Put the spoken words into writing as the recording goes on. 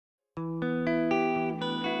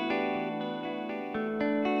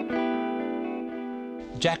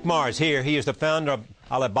Jack Ma is here. He is the founder of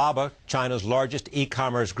Alibaba, China's largest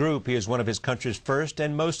e-commerce group. He is one of his country's first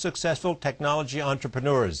and most successful technology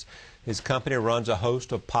entrepreneurs. His company runs a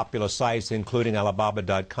host of popular sites, including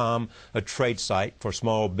Alibaba.com, a trade site for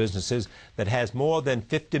small businesses that has more than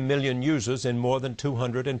 50 million users in more than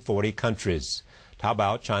 240 countries.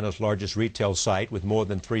 Taobao, China's largest retail site with more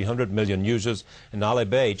than 300 million users, and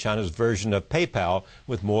Alipay, China's version of PayPal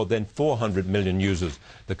with more than 400 million users.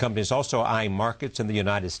 The company is also eyeing markets in the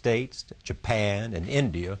United States, Japan, and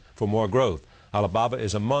India for more growth. Alibaba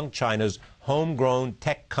is among China's homegrown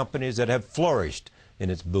tech companies that have flourished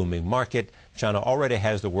in its booming market. China already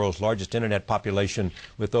has the world's largest internet population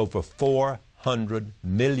with over 400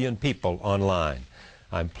 million people online.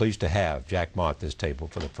 I'm pleased to have Jack Ma at this table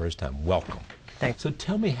for the first time. Welcome. Thanks. So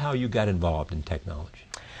tell me how you got involved in technology.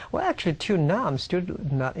 Well, actually, till now, I'm still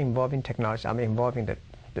not involved in technology. I'm involved in the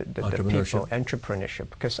people, entrepreneurship,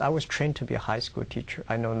 because I was trained to be a high school teacher.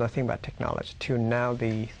 I know nothing about technology. Till now,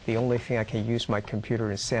 the only thing I can use my computer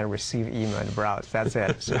and send, receive email, and browse. That's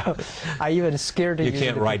it. So I even scared to use You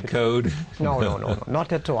can't write code? No,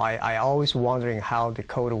 not at all. I always wondering how the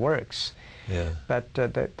code works. Yeah. But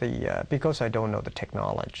because I don't know the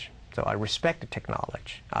technology, so I respect the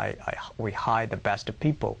technology. We hire the best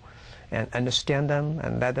people and understand them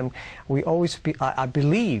and let them. We always I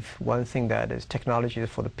believe one thing that is technology is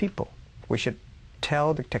for the people. We should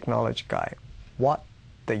tell the technology guy what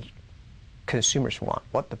the consumers want,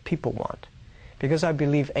 what the people want. Because I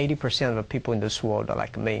believe 80% of the people in this world are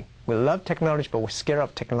like me. We love technology, but we're scared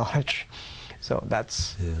of technology. So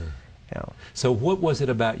that's, yeah. You know. So what was it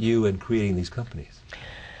about you in creating these companies?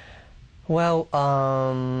 Well,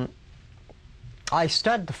 I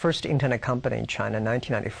started the first internet company in China in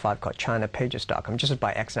 1995 called ChinaPages.com. Just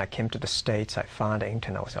by accident, I came to the States. I found the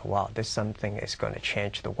internet. I was like, wow, this something is going to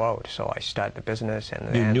change the world. So I started the business.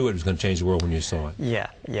 And you knew it was going to change the world when you saw it. Yeah.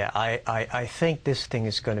 I think this thing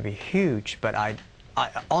is going to be huge. But I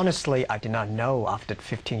honestly, I did not know after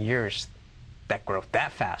 15 years that growth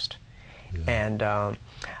that fast. Yeah. And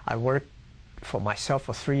I worked for myself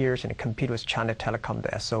for 3 years and compete with China Telecom, the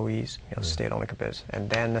SOEs, state-owned business, and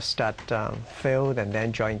then start failed, and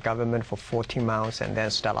then joined government for 14 months, and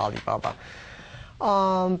then start Alibaba.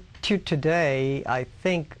 To today, I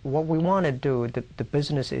think what we want to do, the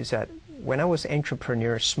business is that when I was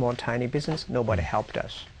entrepreneur, small, tiny business, nobody helped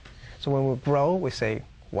us. So when we grow, we say,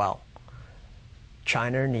 wow,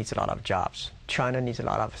 China needs a lot of jobs. China needs a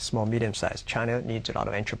lot of small, medium-sized. China needs a lot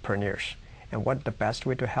of entrepreneurs. And what's the best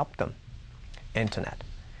way to help them? Internet.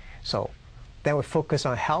 So then we focus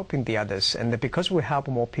on helping the others, and because we help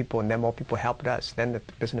more people and then more people helped us, then the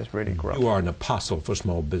business really grows. You are an apostle for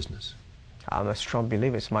small business. I'm a strong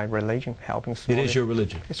believer. It's my religion, helping small business. It is your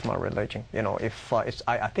religion. It's my religion. You know, if I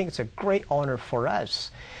think it's a great honor for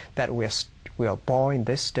us that we are born in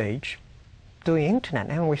this stage doing internet,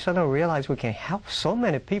 and we suddenly realize we can help so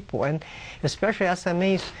many people, and especially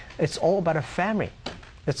SMEs. It's all about a family.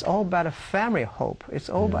 It's all about a family hope. It's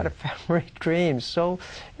all about a family dream. So,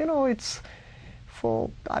 you know, I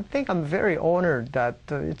think I'm very honored that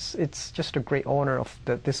it's just a great honor of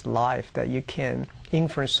this life that you can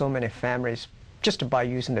influence so many families just by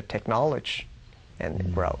using the technology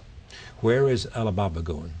and grow. Where is Alibaba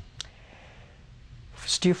going?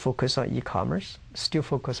 Still focus on e-commerce, still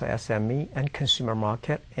focus on SME and consumer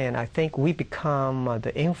market, and I think we become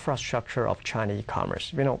the infrastructure of China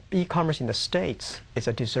e-commerce. You know, e-commerce in the States is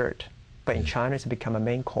a dessert, but in China it's become a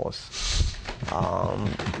main course.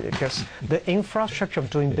 Because the infrastructure of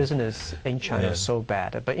doing business in China is so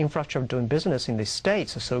bad, but infrastructure of doing business in the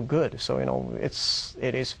States is so good. So, you know,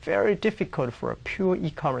 it is very difficult for a pure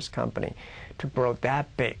e-commerce company to grow that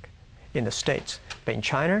big in the States. But in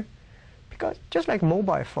China, just like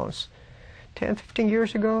mobile phones, 10, 15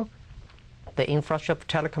 years ago, the infrastructure of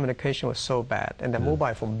telecommunication was so bad, and the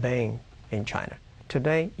mobile phone banned in China.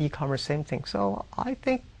 Today, e-commerce, same thing. So I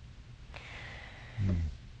think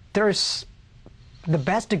there's the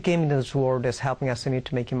best game in this world is helping SME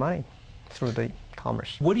to make money through the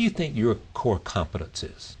commerce. What do you think your core competence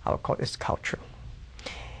is? It's culture.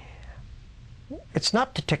 It's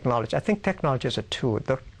not the technology. I think technology is a tool.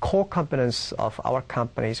 The core competence of our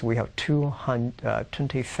companies, we have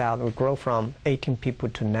 20,000. We grow from 18 people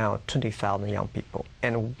to now 20,000 young people.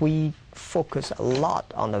 And we focus a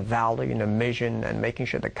lot on the value and the mission and making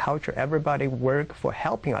sure the culture, everybody work for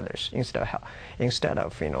helping others instead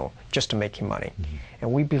of just making money.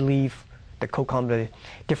 And we believe the core company,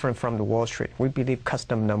 different from the Wall Street. We believe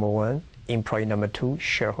customer number one, employee number two,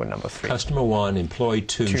 shareholder number three. Customer one, employee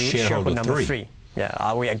two, shareholder number three.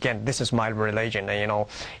 Yeah, again, this is my religion.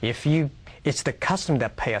 It's the customer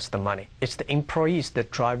that pay us the money. It's the employees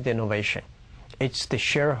that drive the innovation. it's the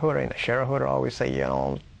shareholder, and the shareholder always say,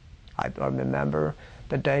 I remember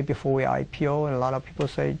the day before we IPO, and a lot of people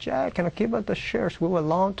say, Jack, can I give us the shares? We were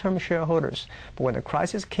long-term shareholders. But when the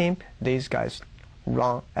crisis came, these guys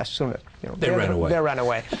run as soon as, they ran away. They ran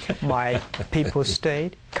away. My people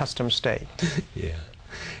stayed, customers stayed. Yeah.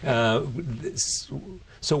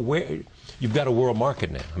 So you've got a world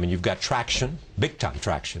market now. I mean, you've got traction, big-time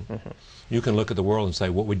traction. You can look at the world and say,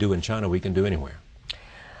 what we do in China, we can do anywhere.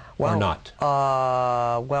 Well, or not?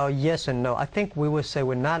 Well, yes and no. I think we would say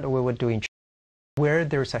we would do in where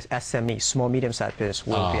there's SME, small, medium-sized business,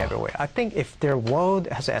 will be everywhere. I think if their world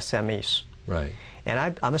has SMEs, right.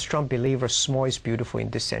 And I'm a strong believer small is beautiful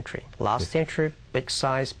in this century. Last century, big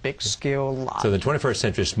size, big scale. So the 21st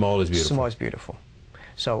century, small is beautiful. Small is beautiful.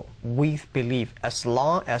 So we believe as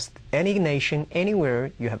long as any nation,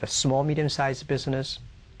 anywhere, you have a small, medium-sized business,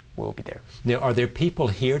 we'll be there. Now, are there people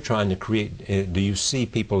here trying to create, do you see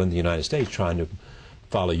people in the United States trying to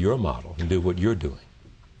follow your model and do what you're doing?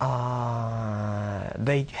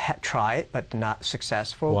 They tried, but not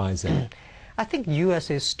successful. Why is that? I think U.S.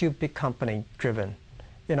 is still big company driven.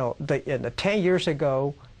 10 years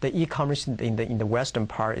ago, the e-commerce in the Western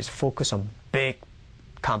part is focused on big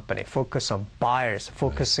company, focus on buyers,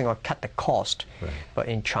 focusing on cut the cost. Right. But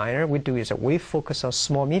in China, we do is that we focus on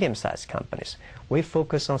small, medium-sized companies. We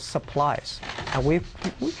focus on supplies. And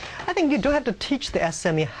I think you don't have to teach the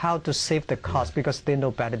SME how to save the cost because they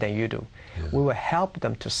know better than you do. We will help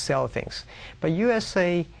them to sell things. But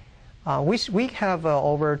USA, we have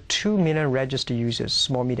over 2 million registered users,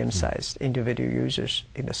 small, medium-sized individual users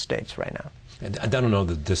in the States right now. And I don't know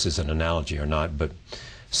that this is an analogy or not, but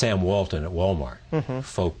Sam Walton at Walmart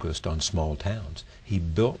focused on small towns. He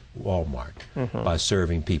built Walmart by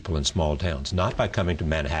serving people in small towns, not by coming to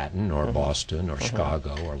Manhattan or Boston or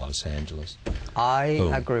Chicago or Los Angeles. I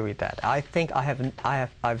agree with that. I think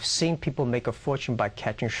I've seen people make a fortune by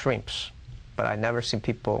catching shrimps, but I've never seen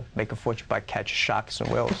people make a fortune by catching sharks and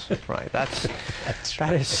whales. Right? That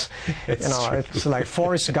is, it's like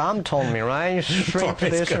Forrest Gump told me, right? Shrimp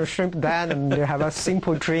this or shrimp that, and you have a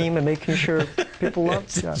simple dream and making sure people love.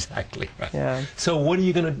 That's exactly right. Yeah. So what are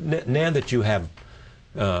you going to, now that you have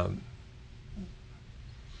a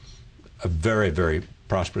very, very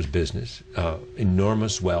prosperous business,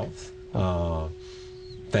 enormous wealth,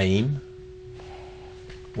 fame,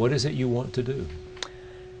 what is it you want to do?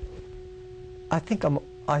 I think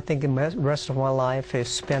the rest of my life is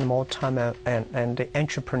spend more time and the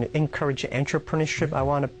encourage entrepreneurship. I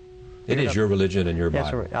want to. It is your religion and your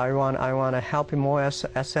Bible. Yes, I want to help more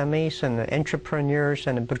SMEs and entrepreneurs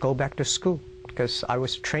and go back to school because I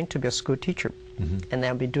was trained to be a school teacher, and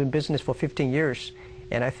I've been doing business for 15 years,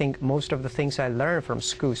 and I think most of the things I learned from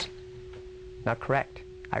schools not correct.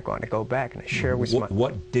 I'm going to go back and share with my.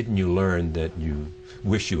 What didn't you learn that you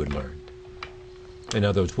wish you had learned? In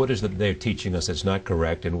other words, what is it they're teaching us that's not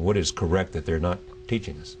correct, and what is correct that they're not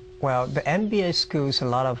teaching us? Well, the MBA schools, a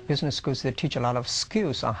lot of business schools, they teach a lot of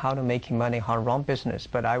skills on how to make money, how to run business.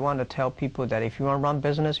 But I want to tell people that if you want to run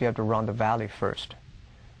business, you have to run the value first.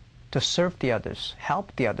 To serve the others,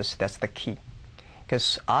 help the others, that's the key.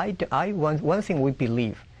 Because one thing we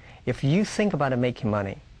believe, if you think about making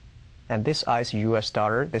money, and this is US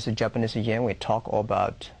dollar, this is Japanese yen, we talk all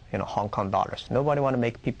about Hong Kong dollars. Nobody want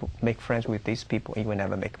to make friends with these people. You will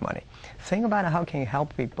never make money. Think about how can you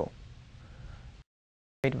help people.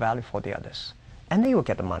 Create value for the others, and then you will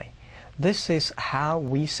get the money. This is how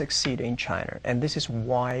we succeed in China, and this is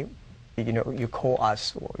why, you call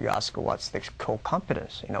us or you ask what's the core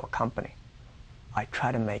competence in our company. I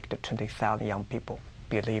try to make the 20,000 young people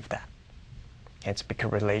believe that. It's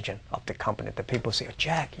become religion of the company. The people say,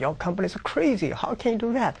 Jack, your companies are crazy. How can you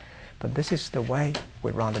do that? But this is the way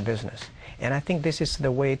we run the business. And I think this is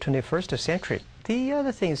the way 21st century. The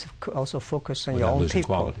other thing is also focus on your own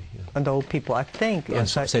people. Quality, on the old people. I think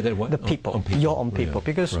say that what? The people, on people. Your own people. Yeah.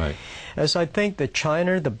 Because right. as I think that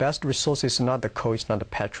China, the best resource is not the coal, it's not the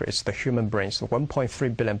petrol, it's the human brains, the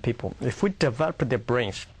 1.3 billion people. If we develop their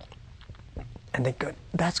brains, and they good,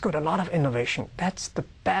 that's good, a lot of innovation. That's the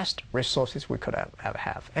best resources we could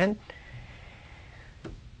have. And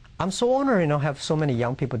I'm so honored, have so many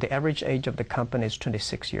young people. The average age of the company is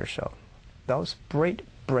 26 years old. Those great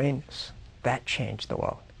brains, that change the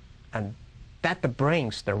world. And that the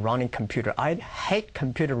brains, the running computer. I hate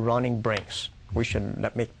computer running brains. We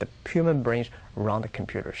should make the human brains run the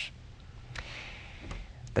computers.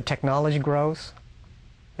 The technology grows,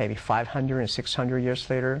 maybe 500 and 600 years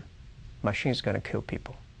later, machine is going to kill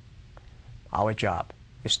people. Our job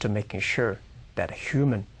is to making sure that a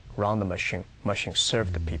human run the machine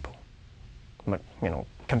serve the people.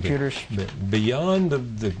 Computers. Beyond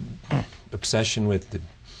the obsession with the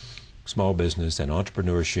small business and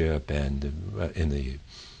entrepreneurship and in the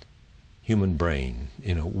human brain,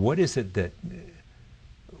 you know, what is it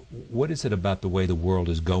about the way the world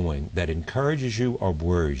is going that encourages you or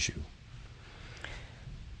worries you?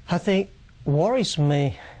 I think worries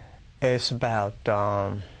me is about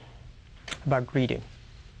greed.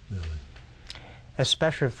 Really?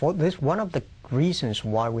 Especially for this, one of the reasons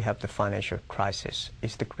why we have the financial crisis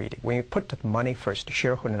is the greed. When you put the money first, the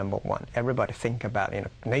shareholder number one, everybody think about, you know,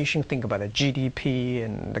 nation think about a GDP,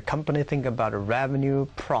 and the company think about a revenue,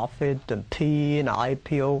 profit, and P, and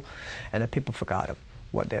IPO, and the people forgot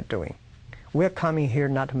what they're doing. We're coming here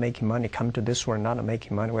not to make money, come to this world not to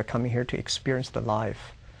make money, we're coming here to experience the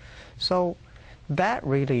life. So that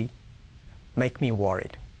really make me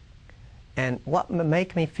worried. And what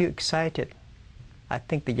make me feel excited, I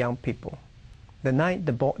think the young people,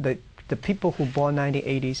 the people who born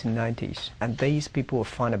 1980s and 90s, and these people will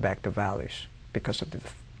find back the values because of the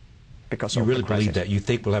crisis. You really believe that? You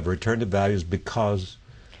think we'll have a return to values because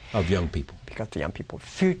of young people? Because the young people,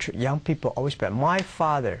 future young people always better. My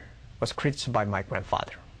father was criticized by my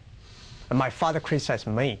grandfather, and my father criticized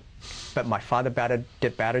me, but my father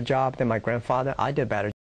did better job than my grandfather. I did better,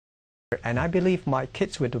 and I believe my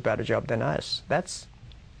kids will do better job than us.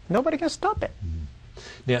 Nobody can stop it. Mm-hmm.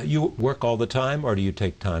 Now, you work all the time, or do you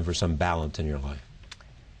take time for some balance in your life?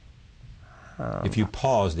 If you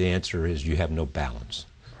pause, the answer is you have no balance.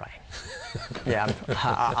 Right. Yeah,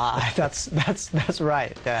 that's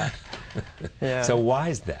right. Yeah. Yeah. So why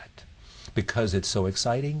is that? Because it's so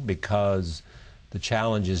exciting? Because the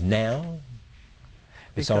challenge is now?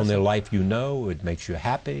 It's the only life you know? It makes you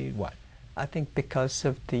happy? What? I think because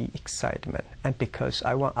of the excitement, and because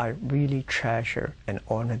I really treasure and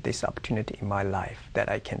honor this opportunity in my life that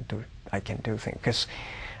I can do things. Because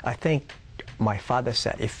I think my father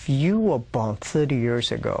said, if you were born 30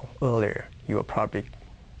 years ago earlier, you would probably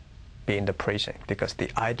be in the prison because the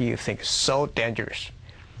idea you think is so dangerous.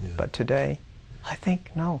 Yeah. But today, I think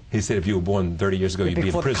no. He said if you were born 30 years ago, you'd be in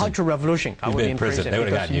prison. Before the Cultural Revolution, I would be in prison. They would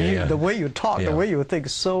have gotten you, yeah. The way you talk, the way you think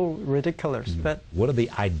is so ridiculous. Mm. But what are the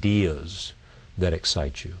ideas that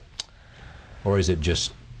excite you? Or is it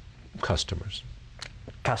just customers?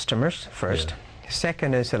 Customers first. Yeah.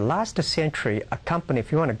 Second is the last century, a company,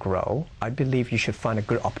 if you want to grow, I believe you should find a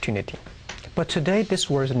good opportunity. But today, this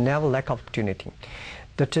world never lack opportunity.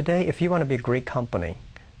 Today, if you want to be a great company,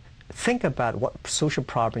 think about what social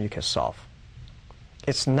problem you can solve.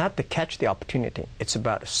 It's not to catch the opportunity. It's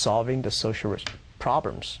about solving the social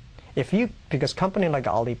problems. Because company like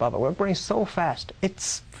Alibaba, we're growing so fast,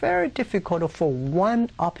 it's very difficult for one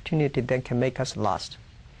opportunity that can make us last.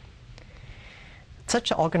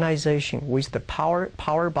 Such an organization with the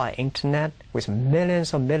power by internet, with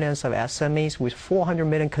millions of SMEs, with 400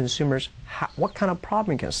 million consumers, what kind of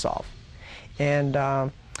problem you can solve? And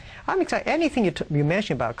I'm excited. Anything you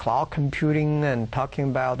mentioned about cloud computing and talking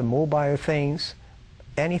about the mobile things,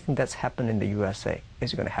 anything that's happened in the USA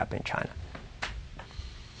is going to happen in China.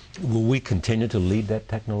 Will we continue to lead that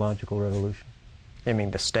technological revolution? You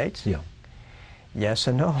mean the States? Yeah. Yes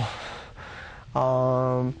and no.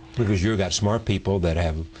 Because you've got smart people that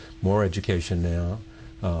have more education now.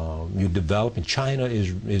 You develop, and China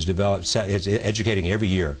is educating every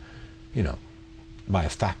year, you know, by a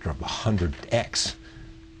factor of 100x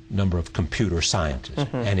number of computer scientists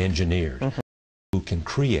and engineers who can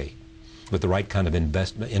create with the right kind of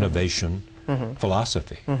investment, innovation,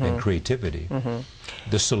 philosophy, and creativity,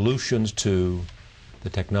 the solutions to the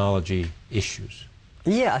technology issues.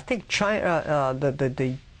 Yeah, I think China,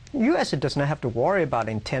 the U.S. does not have to worry about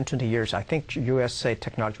in 10, 20 years. I think USA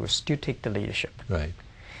technology will still take the leadership. Right.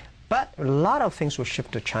 But a lot of things will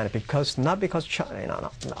shift to China not because China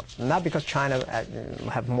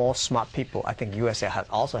have more smart people. I think USA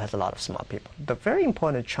also has a lot of smart people. The very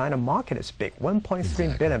important China market is big,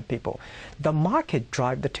 1.3 billion people. The market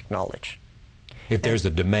drives the technology. If there's the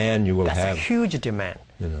demand, you will have... That's a huge demand.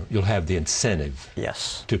 You know, you'll have the incentive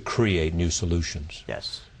to create new solutions.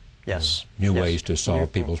 Yes. Yes. New ways to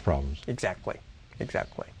solve people's problems. Exactly.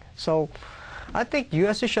 Exactly. So I think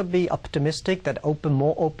U.S. should be optimistic that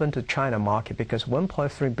more open to China market, because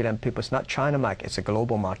 1.3 billion people is not China market, it's a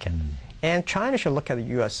global market. And China should look at the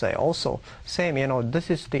USA also, saying, you know,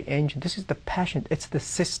 this is the engine, this is the passion, it's the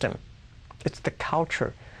system, it's the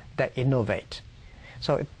culture that innovate.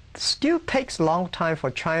 So it still takes a long time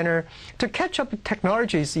for China to catch up.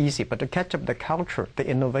 Technology is easy, but to catch up the culture, the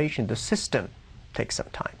innovation, the system takes some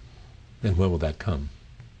time. And when will that come?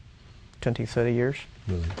 20, 30 years.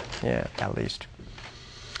 Really? Yeah, at least.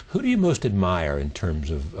 Who do you most admire in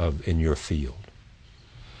terms of in your field?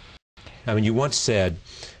 I mean, you once said,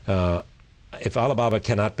 if Alibaba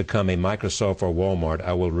cannot become a Microsoft or Walmart,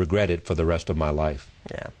 I will regret it for the rest of my life.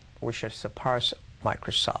 Yeah, we should surpass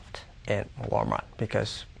Microsoft and Walmart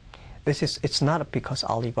because it's not because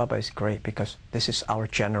Alibaba is great, because this is our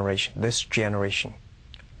generation, this generation,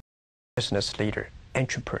 business leader,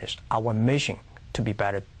 entrepreneurs, our mission to be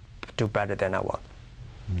better, do better than our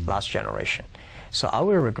last generation. So I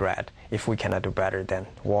will regret if we cannot do better than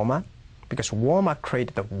Walmart, because Walmart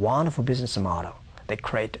created a wonderful business model. They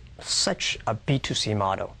created such a B2C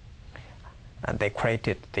model. And they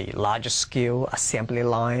created the largest scale assembly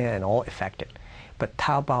line and all effective. But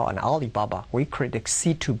Taobao and Alibaba, we created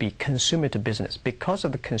C2B, consumer to business. Because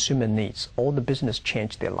of the consumer needs, all the business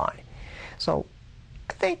changed their line. So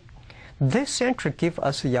I think this century gives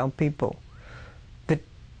us young people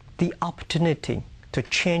the opportunity to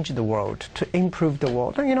change the world, to improve the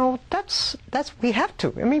world. You know, that's we have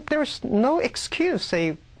to. I mean, there's no excuse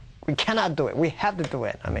say we cannot do it. We have to do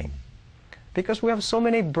it. I mean, because we have so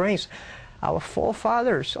many brains. Our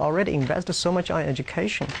forefathers already invested so much on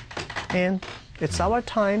education, and it's our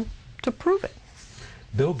time to prove it.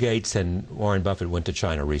 Bill Gates and Warren Buffett went to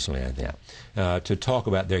China recently, I think, to talk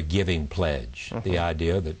about their giving pledge, the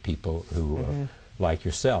idea that people who, like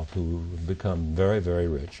yourself, who become very, very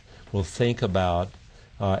rich, will think about,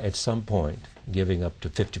 at some point, giving up to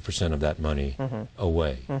 50% of that money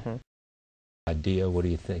away. Idea, what do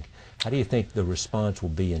you think? How do you think the response will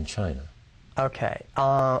be in China? Okay,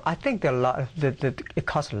 I think it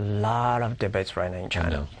causes a lot of debates right now in China.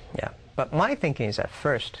 I know. Yeah, but my thinking is that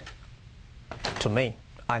first, to me,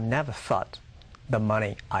 I never thought the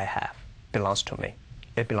money I have belongs to me.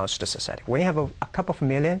 It belongs to society. When you have a couple of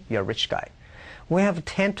million, you're a rich guy. When you have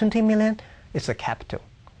 10, 20 million, it's a capital.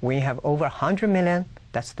 When you have over 100 million,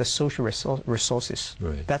 that's the social resources.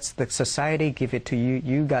 Right. That's the society give it to you.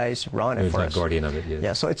 You guys run it for us. You're the guardian of it, yes.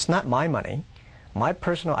 Yeah, so it's not my money. My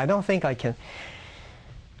personal, I don't think I can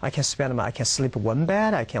spend, I can sleep one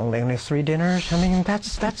bed, I can only 3 dinners. I mean,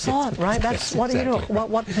 that's all, right? That's what you do,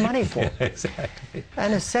 what money for. Exactly.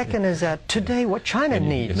 And the second is that today what China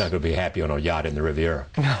needs. You're not going to be happy on a yacht in the Riviera.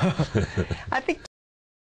 I think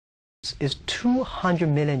is 200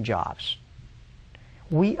 million jobs.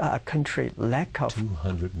 We are a country lack of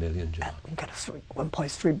 200 million jobs. We've got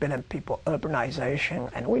 1.3 billion people,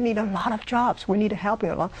 urbanization, and we need a lot of jobs. We need helping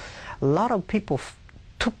a lot of people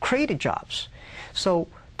to create jobs. So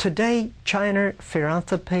today, China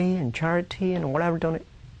philanthropy and charity and whatever donate,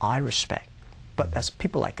 I respect. But as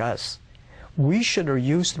people like us, we should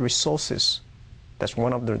use the resources. That's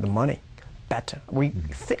one of the money better.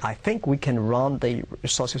 I think we can run the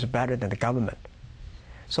resources better than the government.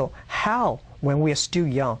 So how, when we are still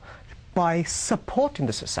young, by supporting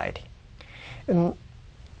the society? And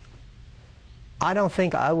I don't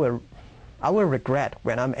think I will regret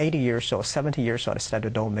when I'm 80 years old, 70 years old, instead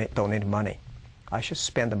of donate money. I should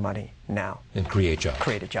spend the money now. And create jobs.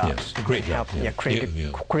 Create jobs. Yes, create jobs. Yeah,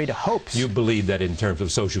 create hopes. You believe that in terms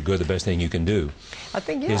of social good, the best thing you can do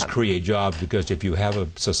is create jobs, because if you have a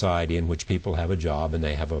society in which people have a job and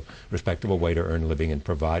they have a respectable way to earn a living and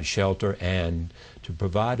provide shelter and to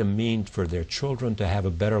provide a means for their children to have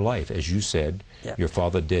a better life, as you said, your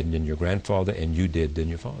father did and your grandfather, and you did than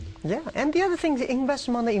your father. Yeah, and the other thing is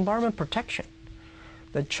investment on the environment protection.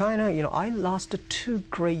 That China, you know, I lost 2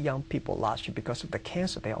 great young people last year because of the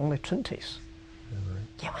cancer. They're only 20s.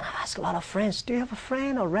 Yeah, when I ask a lot of friends, do you have a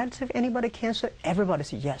friend or relative, anybody cancer? Everybody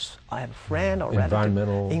says, yes, I have a friend or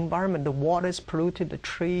relative. Environment, the water is polluted, the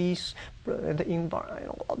trees, the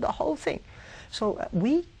environment, the whole thing. So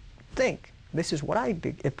we think, this is what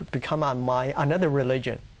it become another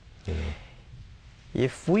religion.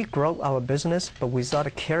 If we grow our business, but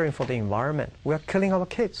without caring for the environment, we are killing our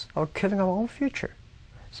kids, or killing our own future.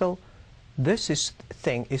 So this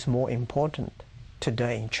thing is more important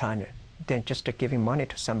today in China than just giving money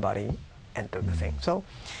to somebody and do the thing. So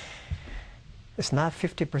it's not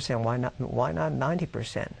 50%. Why not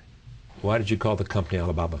 90%? Why did you call the company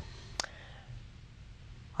Alibaba?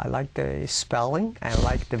 I like the spelling. I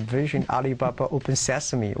like the vision. Alibaba, open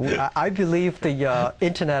sesame. I believe the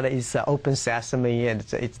internet is open sesame, and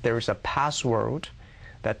there is a password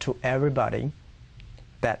that to everybody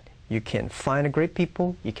that you can find great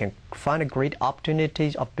people, you can find great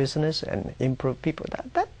opportunities of business and improve people.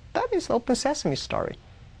 That is open sesame story.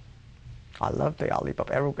 I love the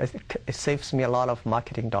Alibaba. It saves me a lot of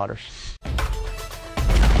marketing dollars.